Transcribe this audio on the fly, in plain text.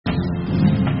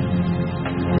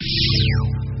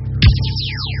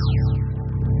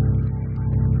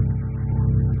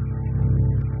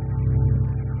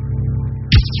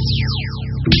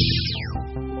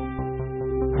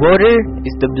Water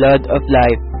is the blood of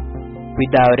life.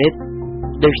 Without it,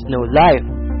 there's no life.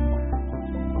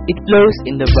 It flows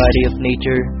in the body of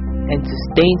nature and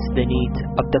sustains the needs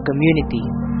of the community.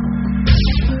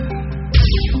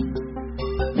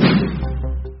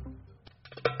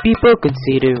 People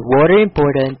consider water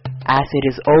important as it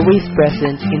is always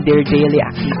present in their daily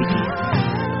activities.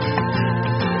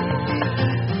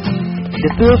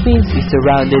 The Philippines is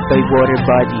surrounded by water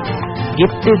bodies,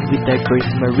 gifted with diverse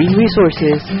marine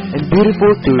resources and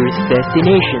beautiful tourist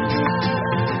destinations.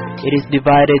 It is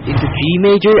divided into 3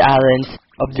 major islands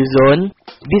of Luzon,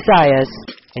 Visayas,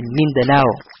 and Mindanao.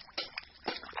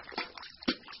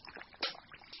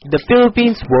 The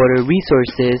Philippines' water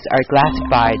resources are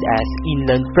classified as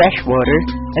inland freshwater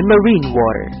and marine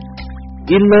water.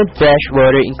 Inland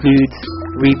freshwater includes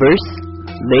rivers,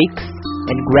 lakes,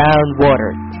 and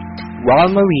groundwater,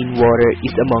 while marine water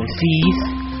is among seas,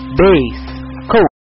 bays,